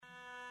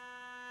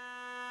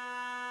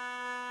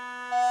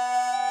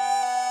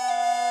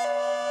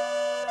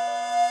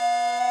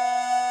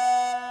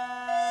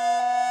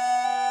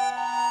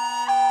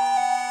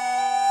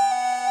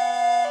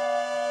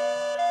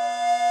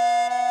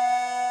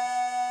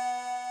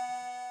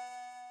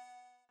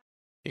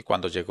Y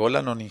cuando llegó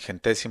la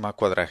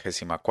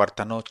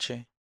 94ª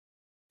noche,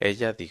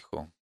 ella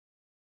dijo: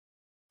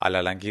 A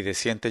la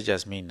languideciente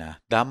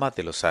Yasmina, dama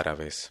de los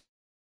árabes.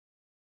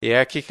 He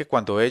aquí que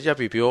cuando ella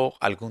vivió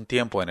algún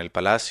tiempo en el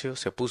palacio,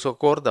 se puso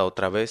gorda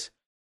otra vez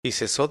y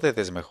cesó de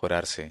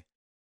desmejorarse.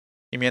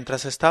 Y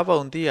mientras estaba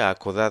un día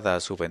acodada a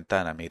su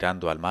ventana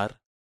mirando al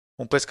mar,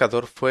 un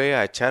pescador fue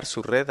a echar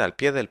su red al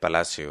pie del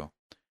palacio,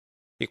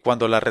 y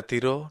cuando la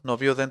retiró no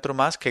vio dentro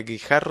más que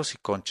guijarros y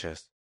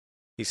conchas,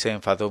 y se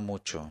enfadó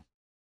mucho.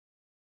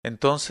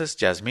 Entonces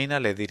Yasmina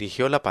le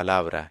dirigió la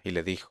palabra y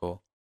le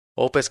dijo: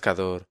 Oh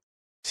pescador,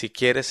 si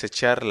quieres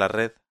echar la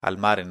red al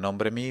mar en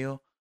nombre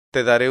mío,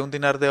 te daré un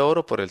dinar de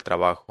oro por el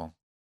trabajo.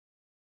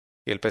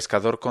 Y el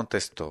pescador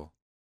contestó: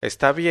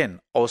 Está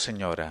bien, oh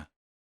señora.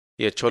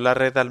 Y echó la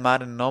red al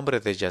mar en nombre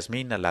de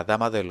Yasmina, la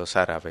dama de los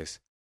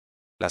árabes.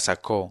 La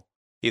sacó,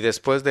 y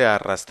después de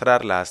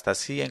arrastrarla hasta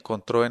sí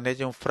encontró en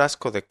ella un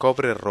frasco de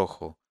cobre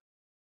rojo,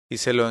 y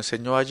se lo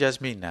enseñó a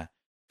Yasmina,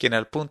 quien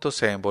al punto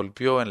se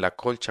envolvió en la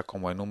colcha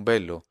como en un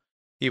velo,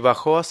 y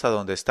bajó hasta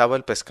donde estaba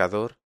el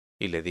pescador,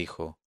 y le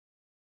dijo: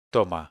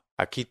 Toma,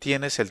 aquí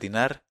tienes el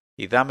dinar,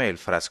 y dame el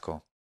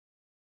frasco.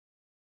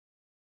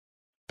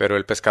 Pero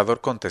el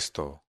pescador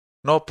contestó: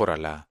 No, por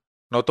Alá,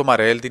 no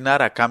tomaré el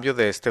dinar a cambio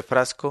de este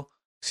frasco,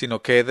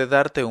 sino que he de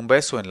darte un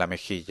beso en la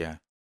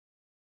mejilla.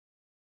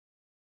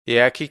 Y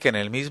he aquí que en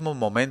el mismo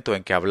momento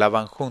en que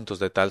hablaban juntos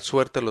de tal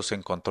suerte los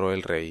encontró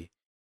el rey,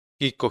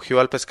 y cogió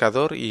al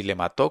pescador y le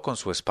mató con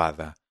su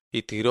espada,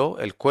 y tiró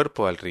el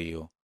cuerpo al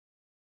río.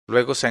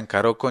 Luego se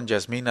encaró con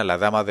Yasmina, la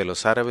dama de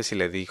los árabes, y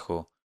le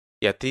dijo: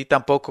 Y a ti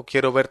tampoco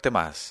quiero verte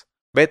más,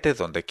 vete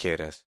donde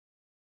quieras.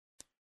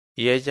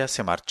 Y ella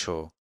se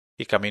marchó,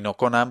 y caminó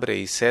con hambre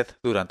y sed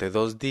durante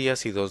 2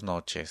 días y 2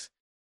 noches.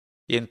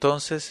 Y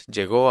entonces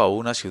llegó a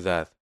una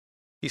ciudad,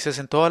 y se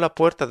sentó a la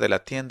puerta de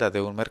la tienda de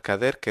un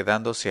mercader,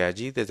 quedándose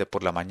allí desde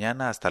por la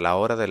mañana hasta la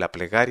hora de la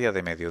plegaria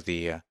de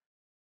mediodía.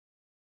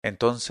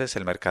 Entonces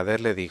el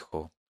mercader le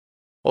dijo: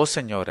 Oh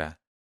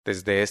señora,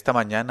 desde esta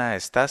mañana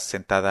estás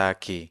sentada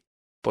aquí.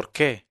 ¿Por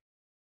qué?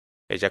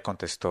 Ella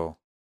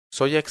contestó: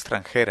 Soy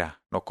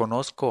extranjera, no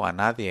conozco a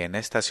nadie en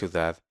esta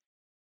ciudad,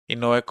 y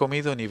no he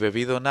comido ni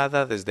bebido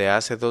nada desde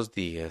hace 2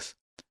 días.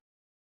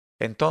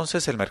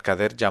 Entonces el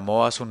mercader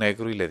llamó a su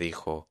negro y le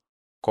dijo: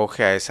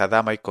 Coge a esa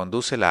dama y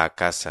condúcela a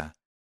casa,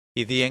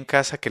 y di en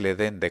casa que le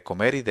den de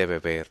comer y de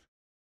beber.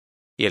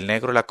 Y el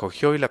negro la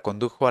cogió y la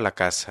condujo a la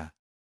casa,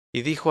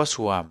 y dijo a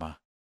su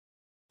ama,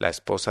 la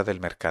esposa del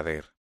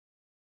mercader: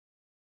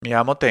 Mi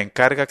amo te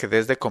encarga que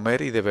des de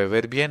comer y de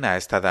beber bien a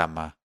esta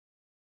dama.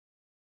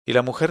 Y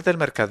la mujer del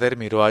mercader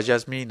miró a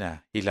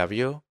Yasmina, y la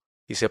vio,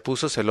 y se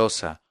puso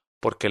celosa,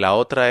 porque la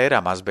otra era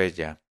más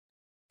bella,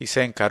 y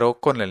se encaró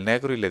con el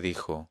negro y le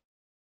dijo: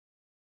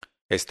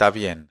 Está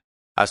bien,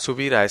 haz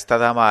subir a esta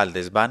dama al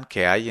desván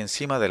que hay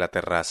encima de la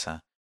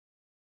terraza.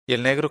 Y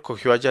el negro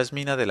cogió a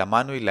Yasmina de la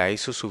mano y la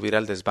hizo subir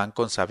al desván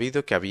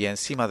consabido que había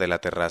encima de la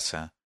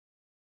terraza.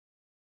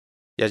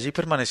 Y allí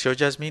permaneció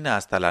Yasmina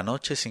hasta la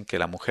noche sin que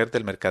la mujer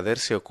del mercader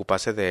se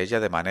ocupase de ella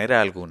de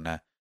manera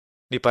alguna,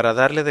 ni para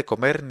darle de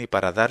comer ni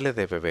para darle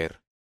de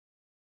beber.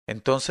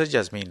 Entonces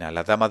Yasmina,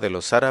 la dama de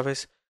los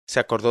árabes,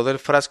 se acordó del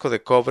frasco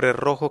de cobre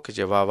rojo que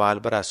llevaba al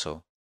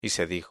brazo, y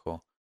se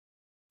dijo: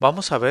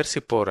 Vamos a ver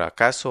si por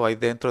acaso hay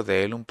dentro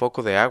de él un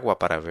poco de agua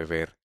para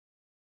beber.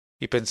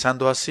 Y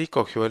pensando así,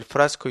 cogió el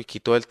frasco y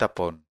quitó el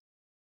tapón.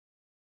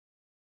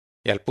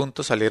 Y al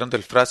punto salieron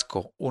del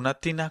frasco una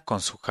tina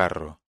con su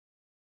jarro.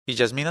 Y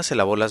Yasmina se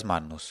lavó las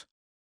manos.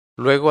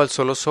 Luego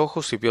alzó los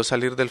ojos y vio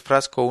salir del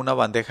frasco una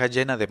bandeja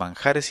llena de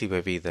manjares y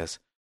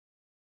bebidas.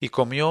 Y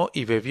comió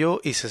y bebió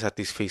y se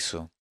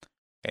satisfizo.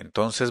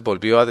 Entonces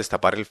volvió a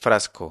destapar el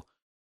frasco,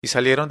 y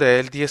salieron de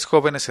él 10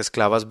 jóvenes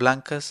esclavas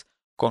blancas,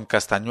 con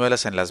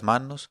castañuelas en las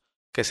manos,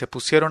 que se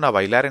pusieron a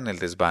bailar en el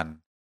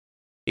desván.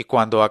 Y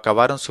cuando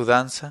acabaron su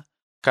danza,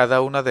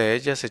 cada una de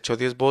ellas echó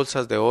 10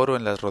 bolsas de oro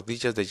en las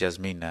rodillas de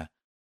Yasmina.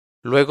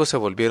 Luego se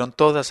volvieron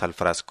todas al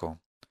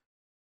frasco.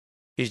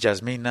 Y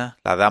Yasmina,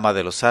 la dama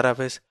de los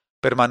árabes,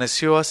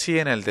 permaneció así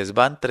en el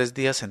desván 3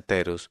 días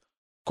enteros,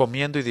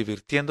 comiendo y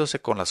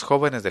divirtiéndose con las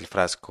jóvenes del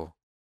frasco.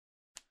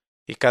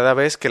 Y cada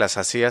vez que las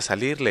hacía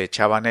salir le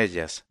echaban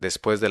ellas,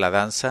 después de la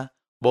danza,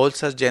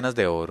 bolsas llenas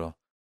de oro.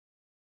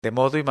 De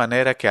modo y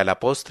manera que a la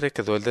postre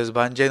quedó el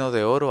desván lleno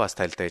de oro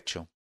hasta el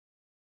techo.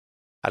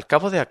 Al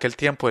cabo de aquel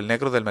tiempo el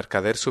negro del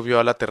mercader subió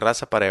a la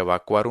terraza para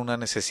evacuar una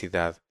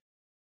necesidad,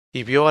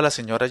 y vio a la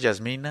señora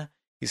Yasmina,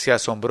 y se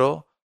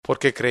asombró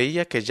porque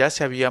creía que ya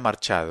se había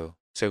marchado,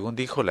 según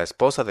dijo la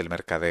esposa del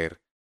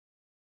mercader.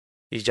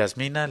 Y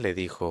Yasmina le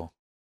dijo: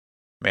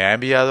 ¿Me ha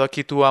enviado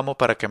aquí tu amo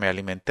para que me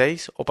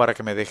alimentéis o para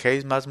que me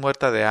dejéis más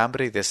muerta de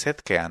hambre y de sed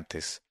que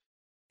antes?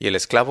 Y el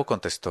esclavo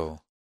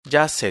contestó: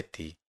 Ya,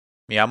 Seti,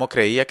 mi amo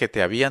creía que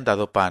te habían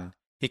dado pan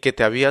y que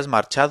te habías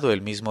marchado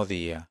el mismo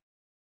día.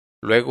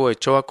 Luego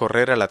echó a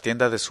correr a la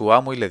tienda de su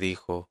amo y le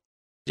dijo: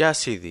 Ya,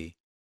 Sidi,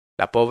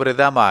 la pobre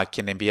dama a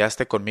quien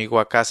enviaste conmigo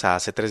a casa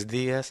hace 3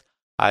 días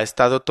ha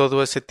estado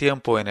todo ese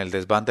tiempo en el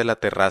desván de la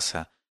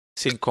terraza,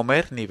 sin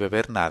comer ni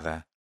beber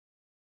nada.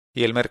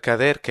 Y el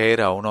mercader, que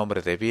era un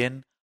hombre de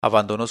bien,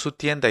 abandonó su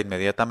tienda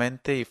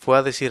inmediatamente y fue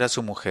a decir a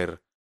su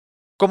mujer,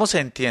 ¿Cómo se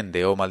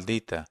entiende, oh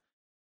maldita,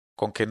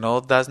 con que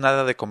no das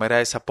nada de comer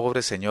a esa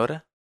pobre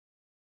señora?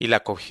 Y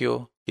la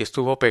cogió y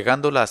estuvo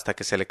pegándola hasta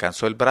que se le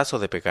cansó el brazo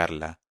de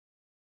pegarla.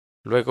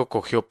 Luego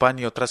cogió pan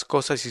y otras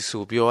cosas y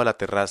subió a la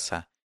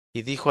terraza,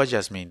 y dijo a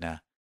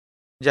Yasmina,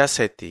 Ya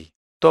Seti,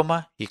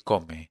 toma y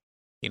come,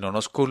 y no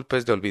nos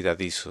culpes de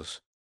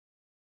olvidadizos.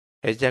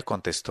 Ella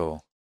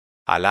contestó,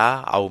 Alá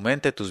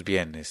aumente tus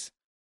bienes,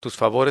 tus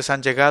favores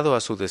han llegado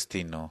a su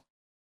destino.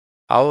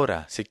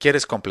 Ahora, si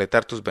quieres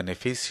completar tus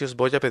beneficios,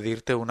 voy a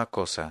pedirte una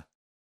cosa.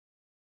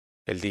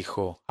 Él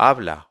dijo,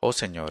 Habla, oh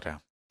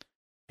señora.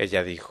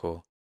 Ella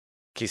dijo,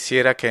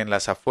 Quisiera que en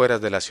las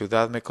afueras de la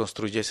ciudad me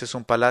construyeses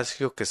un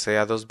palacio que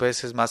sea 2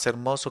 veces más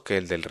hermoso que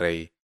el del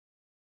rey.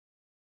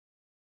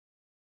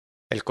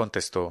 Él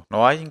contestó,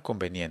 No hay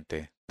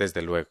inconveniente,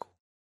 desde luego.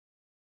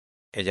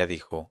 Ella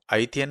dijo,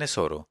 Ahí tienes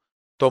oro,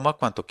 toma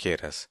cuanto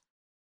quieras.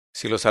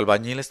 Si los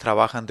albañiles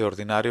trabajan de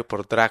ordinario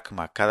por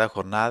dracma cada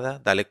jornada,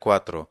 dale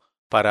 4,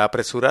 para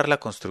apresurar la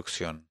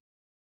construcción.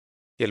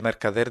 Y el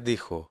mercader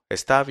dijo,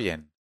 Está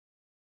bien.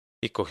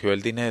 Y cogió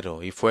el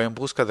dinero y fue en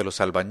busca de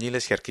los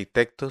albañiles y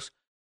arquitectos,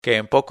 que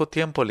en poco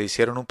tiempo le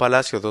hicieron un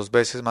palacio 2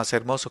 veces más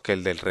hermoso que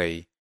el del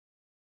rey.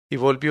 Y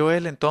volvió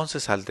él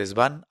entonces al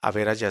desván a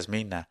ver a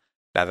Yasmina,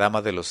 la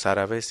dama de los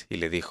árabes, y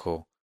le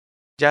dijo,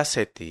 Ya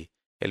Seti,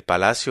 el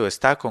palacio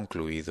está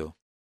concluido.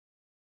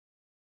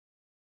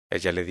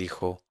 Ella le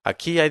dijo,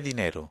 Aquí hay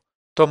dinero,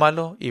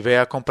 tómalo y ve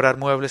a comprar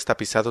muebles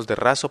tapizados de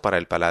raso para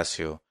el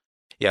palacio,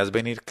 y haz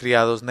venir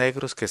criados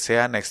negros que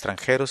sean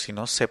extranjeros y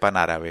no sepan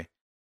árabe.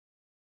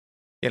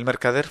 Y el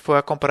mercader fue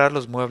a comprar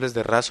los muebles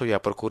de raso y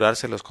a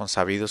procurárselos con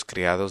sabidos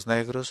criados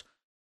negros,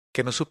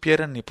 que no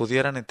supieran ni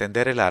pudieran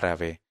entender el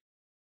árabe,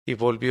 y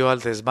volvió al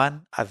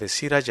desván a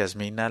decir a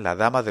Yasmina, la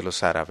dama de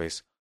los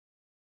árabes,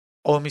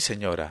 Oh mi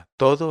señora,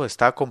 todo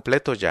está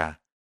completo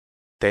ya.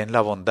 Ten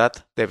la bondad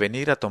de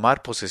venir a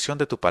tomar posesión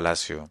de tu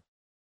palacio.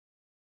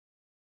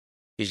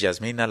 Y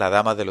Yasmina, la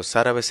dama de los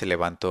árabes, se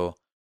levantó,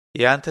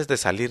 y antes de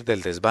salir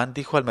del desván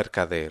dijo al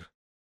mercader,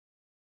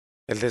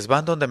 El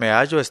desván donde me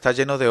hallo está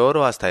lleno de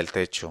oro hasta el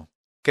techo.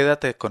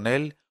 Quédate con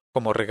él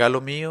como regalo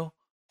mío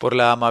por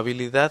la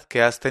amabilidad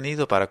que has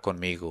tenido para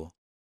conmigo.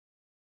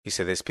 Y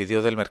se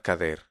despidió del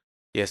mercader,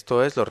 y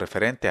esto es lo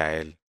referente a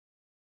él.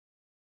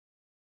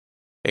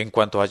 En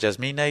cuanto a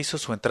Yasmina hizo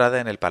su entrada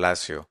en el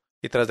palacio,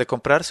 y tras de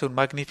comprarse un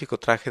magnífico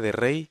traje de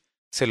rey,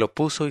 se lo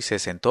puso y se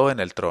sentó en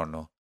el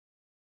trono,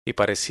 y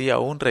parecía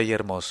un rey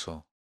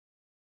hermoso.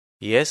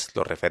 Y es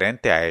lo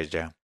referente a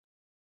ella.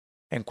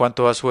 En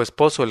cuanto a su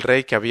esposo el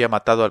rey que había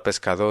matado al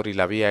pescador y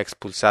la había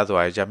expulsado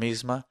a ella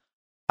misma,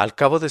 al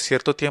cabo de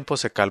cierto tiempo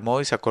se calmó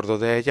y se acordó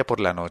de ella por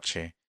la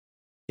noche,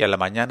 y a la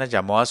mañana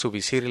llamó a su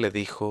visir y le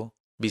dijo,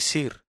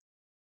 Visir.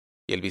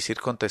 Y el visir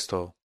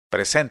contestó,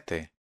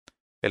 Presente.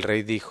 El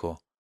rey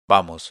dijo,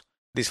 Vamos,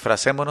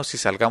 disfracémonos y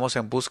salgamos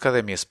en busca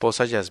de mi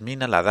esposa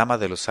Yasmina, la dama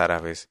de los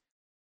árabes.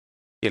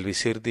 Y el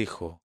visir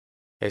dijo,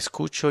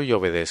 Escucho y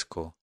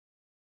obedezco.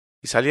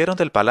 Y salieron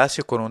del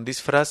palacio con un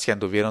disfraz y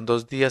anduvieron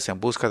 2 días en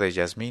busca de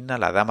Yasmina,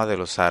 la dama de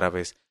los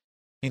árabes,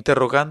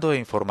 interrogando e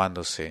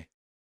informándose.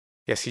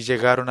 Y así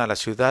llegaron a la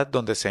ciudad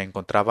donde se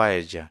encontraba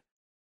ella,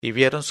 y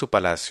vieron su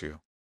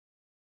palacio.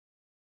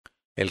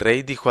 El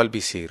rey dijo al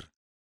visir,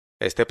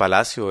 Este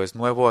palacio es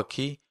nuevo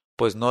aquí,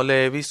 pues no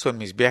le he visto en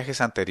mis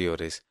viajes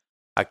anteriores.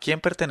 ¿A quién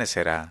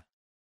pertenecerá?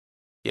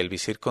 Y el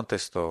visir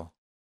contestó,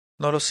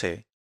 No lo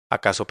sé.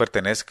 ¿Acaso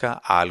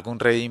pertenezca a algún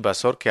rey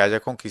invasor que haya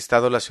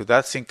conquistado la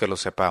ciudad sin que lo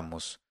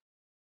sepamos?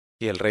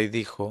 Y el rey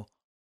dijo,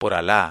 Por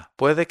Alá,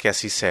 puede que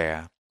así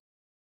sea.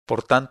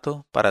 Por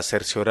tanto, para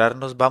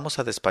cerciorarnos vamos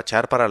a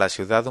despachar para la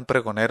ciudad un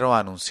pregonero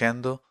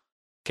anunciando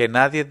que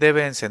nadie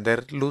debe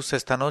encender luz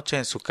esta noche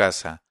en su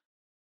casa.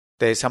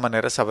 De esa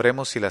manera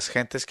sabremos si las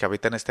gentes que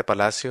habitan este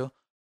palacio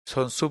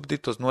son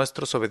súbditos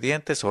nuestros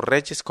obedientes o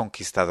reyes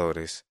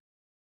conquistadores.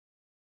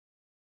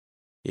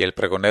 Y el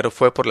pregonero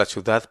fue por la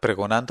ciudad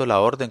pregonando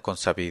la orden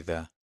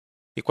consabida.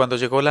 Y cuando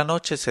llegó la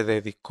noche se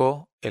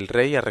dedicó el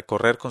rey a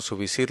recorrer con su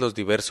visir los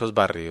diversos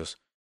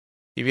barrios,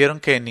 y vieron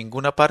que en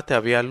ninguna parte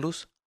había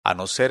luz, a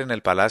no ser en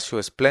el palacio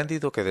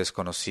espléndido que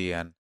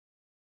desconocían,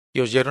 y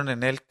oyeron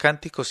en él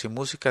cánticos y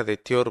música de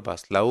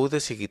tiorbas,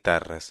 laúdes y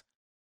guitarras.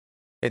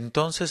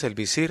 Entonces el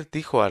visir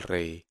dijo al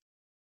rey,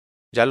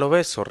 Ya lo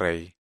ves, oh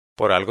rey,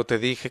 por algo te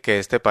dije que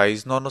este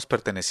país no nos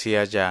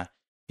pertenecía ya,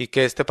 y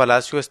que este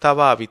palacio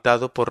estaba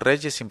habitado por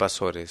reyes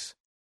invasores.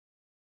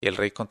 Y el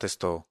rey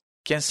contestó,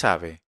 ¿Quién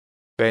sabe?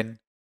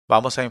 Ven,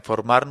 vamos a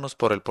informarnos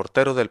por el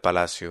portero del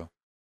palacio.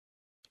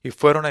 Y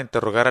fueron a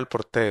interrogar al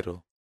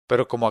portero,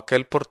 pero como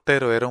aquel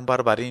portero era un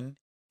barbarín,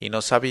 y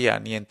no sabía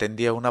ni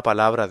entendía una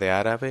palabra de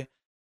árabe,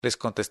 les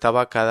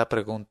contestaba a cada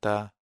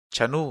pregunta,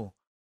 Chanú,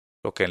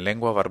 lo que en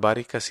lengua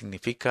barbárica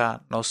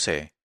significa no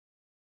sé.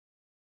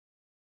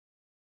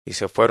 Y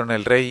se fueron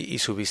el rey y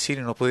su visir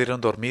y no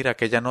pudieron dormir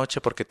aquella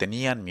noche porque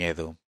tenían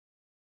miedo.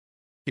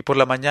 Y por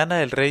la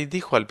mañana el rey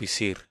dijo al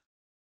visir,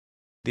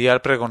 Di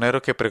al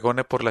pregonero que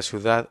pregone por la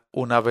ciudad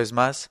una vez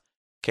más,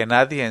 que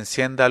nadie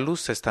encienda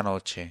luz esta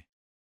noche.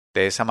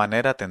 De esa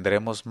manera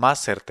tendremos más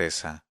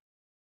certeza.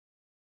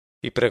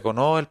 Y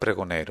pregonó el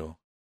pregonero,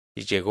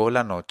 y llegó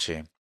la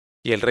noche,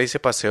 y el rey se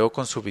paseó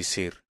con su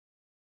visir.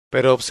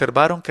 Pero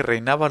observaron que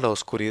reinaba la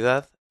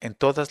oscuridad en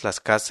todas las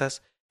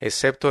casas,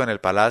 excepto en el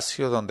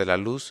palacio donde la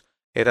luz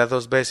era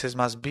 2 veces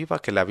más viva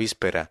que la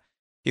víspera,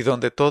 y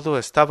donde todo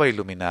estaba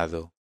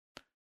iluminado.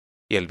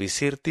 Y el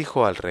visir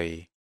dijo al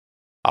rey,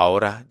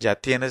 ahora ya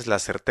tienes la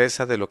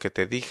certeza de lo que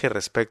te dije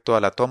respecto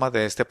a la toma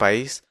de este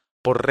país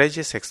por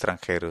reyes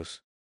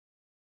extranjeros.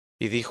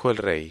 Y dijo el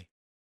rey,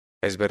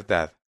 es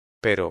verdad,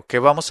 pero ¿qué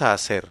vamos a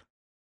hacer?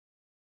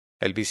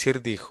 El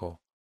visir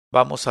dijo,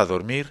 vamos a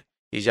dormir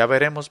y ya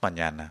veremos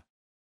mañana.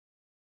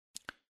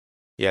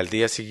 Y al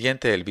día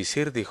siguiente el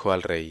visir dijo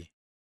al rey,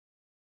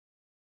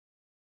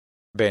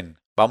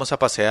 ven, vamos a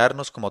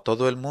pasearnos como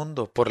todo el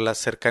mundo por las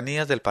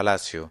cercanías del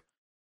palacio,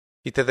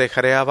 y te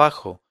dejaré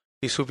abajo,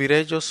 y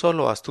subiré yo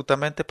solo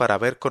astutamente para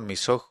ver con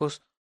mis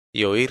ojos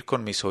y oír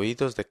con mis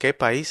oídos de qué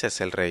país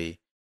es el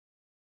rey.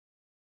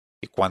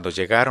 Y cuando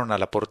llegaron a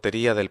la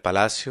portería del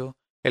palacio,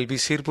 el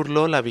visir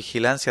burló la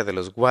vigilancia de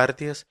los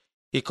guardias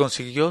y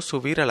consiguió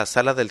subir a la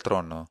sala del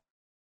trono.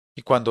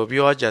 Y cuando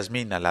vio a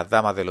Yasmina, la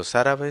dama de los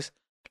árabes,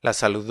 la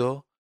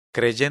saludó,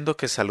 creyendo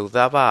que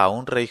saludaba a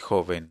un rey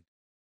joven,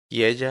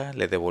 y ella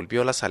le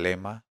devolvió la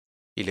salema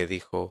y le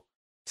dijo,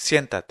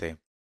 siéntate.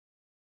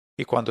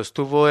 Y cuando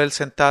estuvo él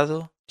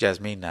sentado,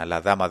 Yasmina,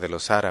 la dama de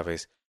los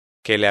árabes,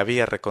 que le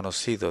había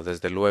reconocido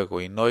desde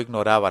luego y no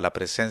ignoraba la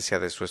presencia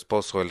de su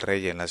esposo el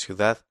rey en la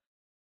ciudad,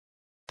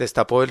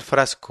 destapó el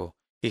frasco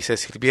y se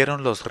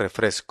sirvieron los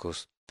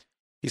refrescos,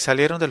 y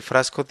salieron del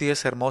frasco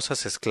 10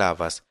 hermosas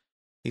esclavas,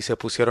 y se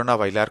pusieron a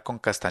bailar con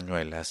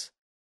castañuelas.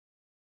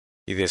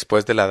 Y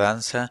después de la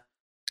danza,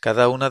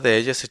 cada una de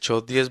ellas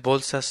echó 10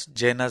 bolsas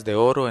llenas de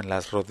oro en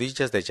las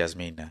rodillas de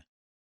Yasmina.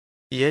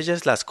 Y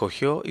ellas las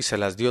cogió y se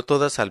las dio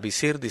todas al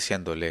visir,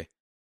 diciéndole,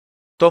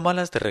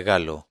 tómalas de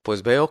regalo,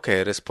 pues veo que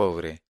eres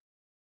pobre.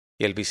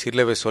 Y el visir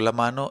le besó la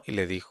mano y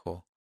le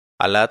dijo,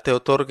 Alá te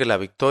otorgue la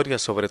victoria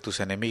sobre tus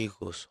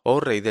enemigos, oh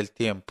rey del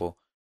tiempo,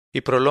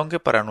 y prolongue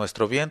para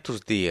nuestro bien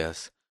tus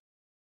días.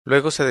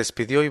 Luego se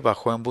despidió y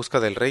bajó en busca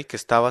del rey que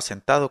estaba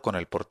sentado con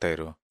el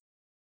portero.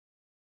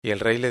 Y el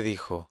rey le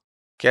dijo,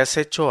 ¿qué has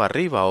hecho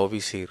arriba, oh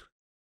visir?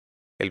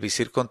 El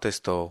visir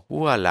contestó,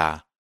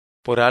 Alá,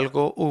 por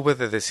algo hube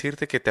de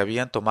decirte que te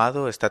habían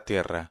tomado esta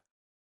tierra.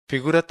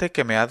 Figúrate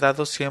que me ha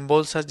dado 100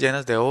 bolsas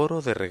llenas de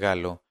oro de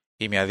regalo,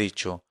 y me ha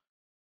dicho,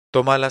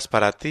 tómalas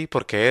para ti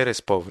porque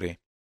eres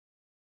pobre.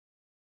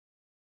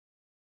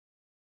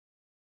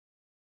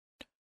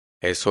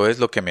 Eso es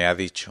lo que me ha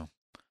dicho.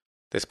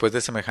 Después de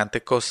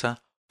semejante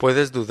cosa,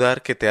 ¿puedes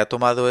dudar que te ha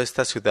tomado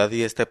esta ciudad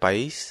y este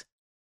país?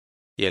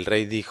 Y el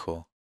rey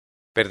dijo,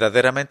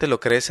 ¿verdaderamente lo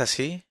crees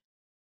así?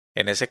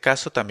 En ese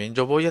caso también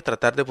yo voy a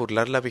tratar de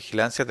burlar la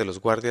vigilancia de los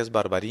guardias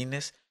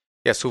barbarines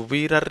y a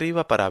subir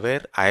arriba para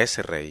ver a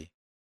ese rey.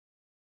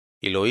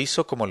 Y lo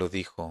hizo como lo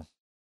dijo.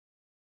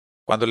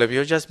 Cuando le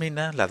vio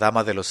Yasmina, la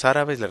dama de los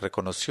árabes le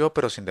reconoció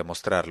pero sin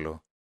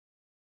demostrarlo.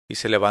 Y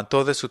se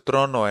levantó de su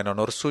trono en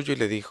honor suyo y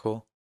le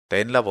dijo,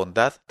 ten la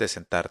bondad de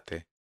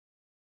sentarte.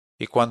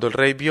 Y cuando el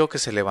rey vio que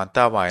se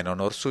levantaba en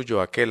honor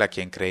suyo aquel a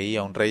quien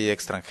creía un rey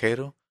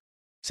extranjero,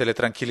 se le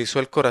tranquilizó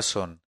el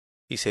corazón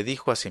y se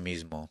dijo a sí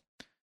mismo,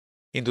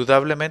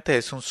 indudablemente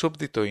es un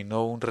súbdito y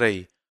no un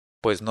rey,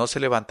 pues no se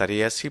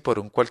levantaría así por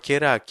un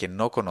cualquiera a quien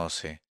no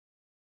conoce.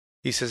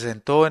 Y se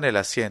sentó en el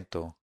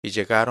asiento, y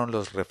llegaron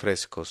los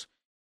refrescos,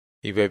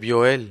 y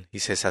bebió él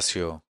y se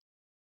sació.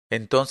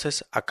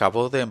 Entonces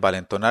acabó de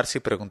envalentonarse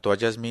y preguntó a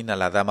Yasmina,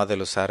 la dama de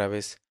los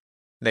árabes,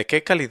 ¿de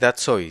qué calidad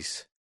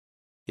sois?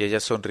 Y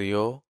ella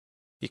sonrió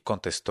y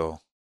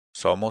contestó,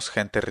 somos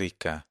gente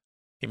rica.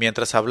 Y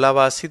mientras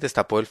hablaba así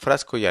destapó el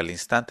frasco y al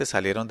instante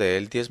salieron de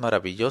él 10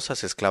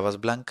 maravillosas esclavas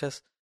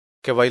blancas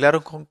que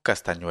bailaron con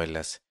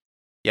castañuelas,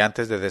 y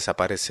antes de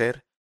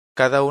desaparecer,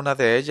 cada una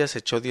de ellas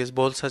echó 10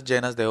 bolsas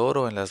llenas de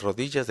oro en las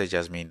rodillas de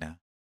Yasmina.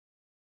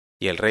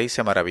 Y el rey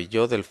se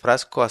maravilló del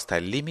frasco hasta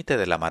el límite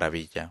de la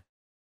maravilla.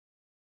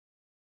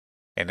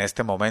 En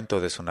este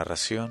momento de su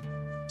narración,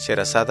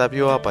 Sherazada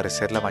vio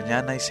aparecer la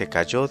mañana y se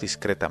calló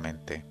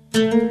discretamente.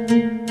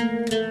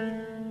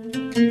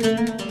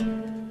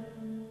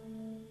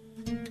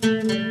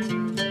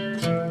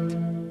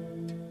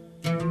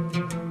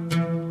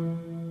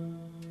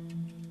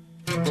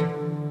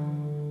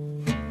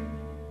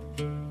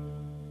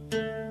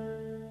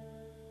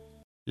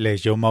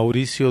 Leyó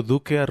Mauricio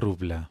Duque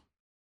Arrubla.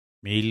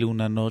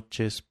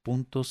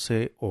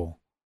 1001noches.co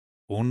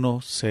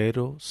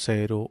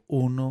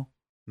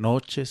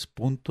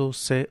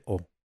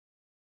 1001noches.co